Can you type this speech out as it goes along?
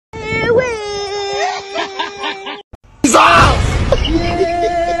Jesus!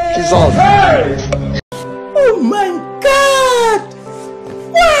 Oh my God!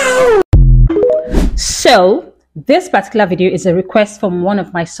 Wow! So this particular video is a request from one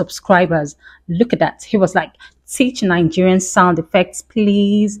of my subscribers. Look at that. He was like, teach Nigerian sound effects,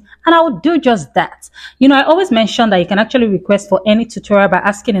 please. And I will do just that. You know, I always mention that you can actually request for any tutorial by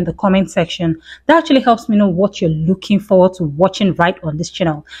asking in the comment section. That actually helps me know what you're looking forward to watching right on this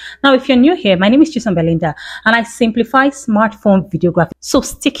channel. Now, if you're new here, my name is Chisombelinda and I simplify smartphone videography. So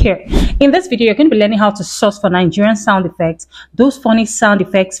stick here. In this video, you're going to be learning how to source for Nigerian sound effects, those funny sound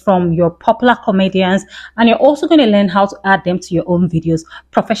effects from your popular comedians, and you're also going to learn how to add them to your own videos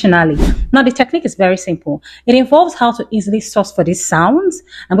professionally. Now, the technique is very simple. It involves how to easily source for these sounds.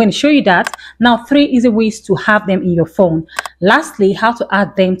 I'm going to show you that. Now, 3 easy ways to have them in your phone. Lastly, how to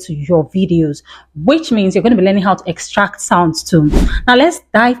add them to your videos, which means you're going to be learning how to extract sounds too. Now, let's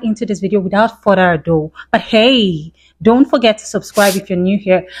dive into this video without further ado. But hey, don't forget to subscribe if you're new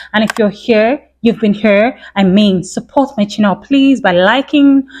here. And if you're here, you've been here, I mean, support my channel, please, by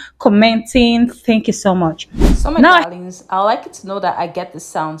liking, commenting. Thank you so much. So my darlings, I'd like you to know that I get the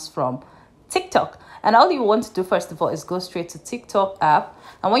sounds from TikTok. And all you want to do, first of all, is go straight to TikTok app.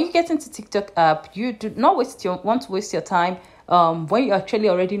 And when you get into TikTok app, you do not want to waste your time when you actually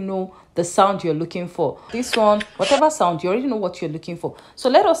already know the sound you're looking for. This one, whatever sound, you already know what you're looking for. So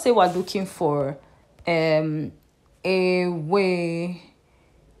let us say we're looking for a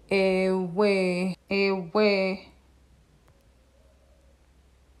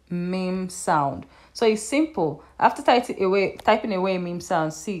meme sound. So it's simple. After typing away meme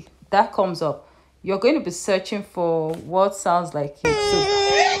sound, see, that comes up. You're going to be searching for what sounds like it.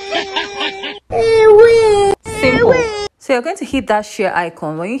 Simple. So you're going to hit that share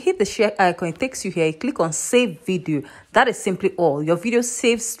icon. When you hit the share icon, it takes you here. You click on save video. That is simply all. Your video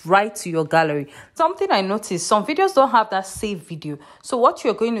saves right to your gallery. Something I noticed, some videos don't have that save video. So what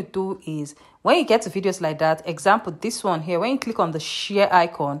you're going to do is, when you get to videos like that, example, this one here, when you click on the share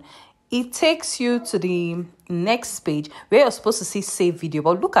icon, it takes you to the next page where you're supposed to see save video.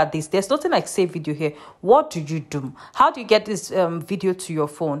 But look at this. There's nothing like save video here. What do you do? How do you get this video to your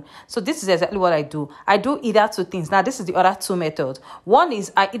phone? So this is exactly what I do. I do either 2 things. Now, this is the other 2 methods. One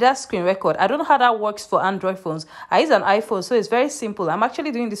is I either screen record. I don't know how that works for Android phones. I use an iPhone, so it's very simple. I'm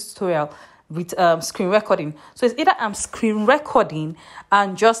actually doing this tutorial with screen recording. So it's either I'm screen recording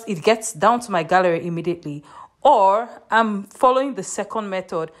and just it gets down to my gallery immediately, or I'm following the second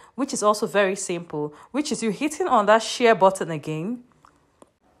method, which is also very simple, which is you hitting on that share button again,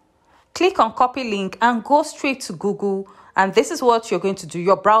 click on copy link and go straight to Google. And this is what you're going to do.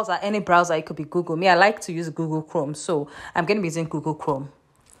 Your browser, any browser, it could be Google. Me, I like to use Google Chrome, so I'm going to be using Google Chrome.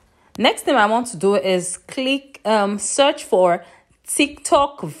 Next thing I want to do is click search for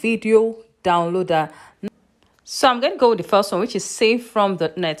TikTok video downloader. So I'm going to go with the first one, which is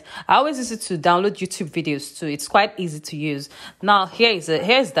savefrom.net. I always use it to download YouTube videos too. It's quite easy to use. Now, here's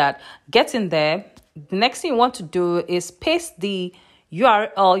that. Get in there. The next thing you want to do is paste the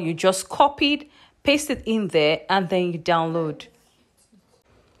URL you just copied, paste it in there, and then you download.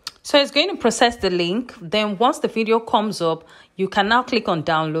 So it's going to process the link. Then once the video comes up, you can now click on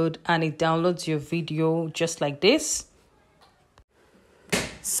download and it downloads your video just like this.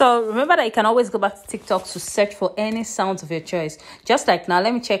 So remember that you can always go back to TikTok to search for any sounds of your choice. Just like now,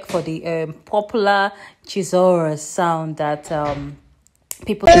 let me check for the popular Chisora sound that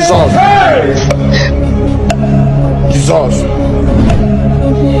people... Jesus! Jesus!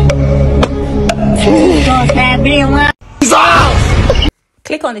 Jesus!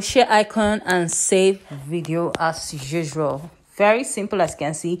 Click on the share icon and save video as usual. Very simple, as you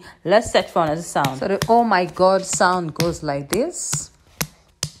can see. Let's search for another sound. So the oh my god sound goes like this.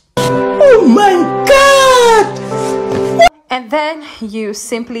 Oh my God! And then you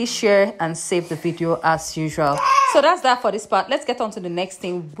simply share and save the video as usual. So that's that for this part. Let's get on to the next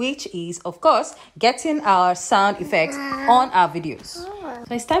thing, which is, of course, getting our sound effects on our videos. So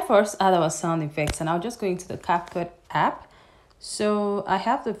it's time for us to add our sound effects, and I'll just go into the CapCut app. So I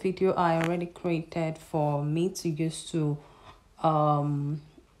have the video I already created for me to use to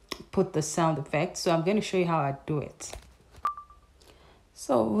put the sound effect. So I'm going to show you how I do it.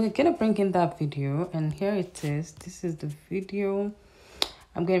 So we're going to bring in that video, and here it is. This is the video.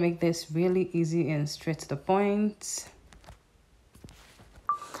 I'm going to make this really easy and straight to the point.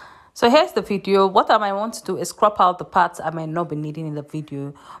 So here's the video. What I might want to do is crop out the parts I might not be needing in the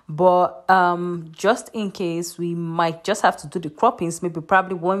video. But just in case, we might just have to do the croppings, maybe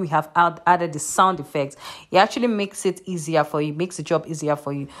probably when we have added the sound effects. It actually makes it easier for you, makes the job easier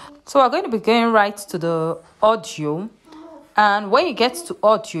for you. So we're going to be going right to the audio. And when you get to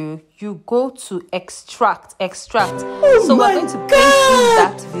audio, you go to extract. So we're going to bring in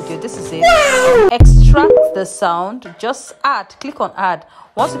that video. This is it. Extract the sound. Just add. Click on add.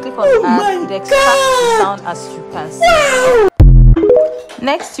 Once you click on add, it extracts the sound, as you can see.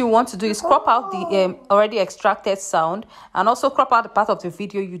 Next, you want to do is crop out the already extracted sound, and also crop out the part of the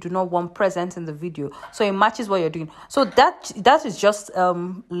video you do not want present in the video, so it matches what you're doing. So that is just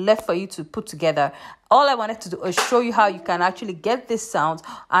left for you to put together. All I wanted to do is show you how you can actually get these sounds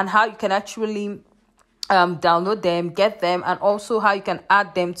and how you can actually download them, get them, and also how you can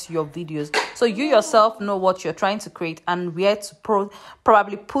add them to your videos, so you yourself know what you're trying to create and where to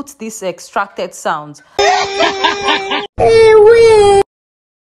probably put these extracted sounds.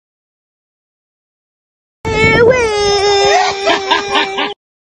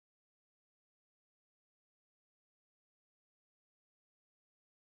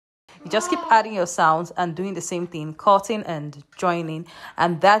 You just keep adding your sounds and doing the same thing, cutting and joining,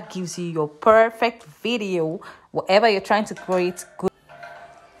 and that gives you your perfect video. Whatever you're trying to create, good.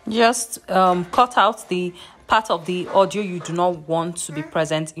 Just cut out the part of the audio you do not want to be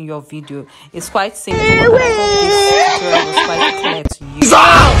present in your video. It's quite simple, and I hope this tutorial was quite clear to you.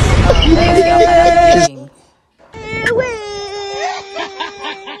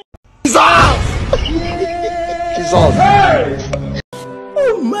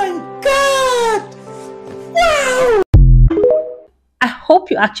 Oh my God! Wow! I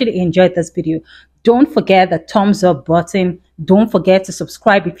hope you actually enjoyed this video. Don't forget the thumbs up button. Don't forget to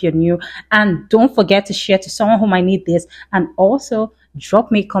subscribe if you're new, and don't forget to share to someone who might need this, and also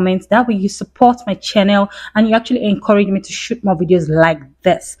drop me a comment. That way you support my channel and you actually encourage me to shoot more videos like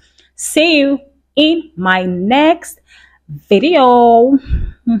this. See you in my next video.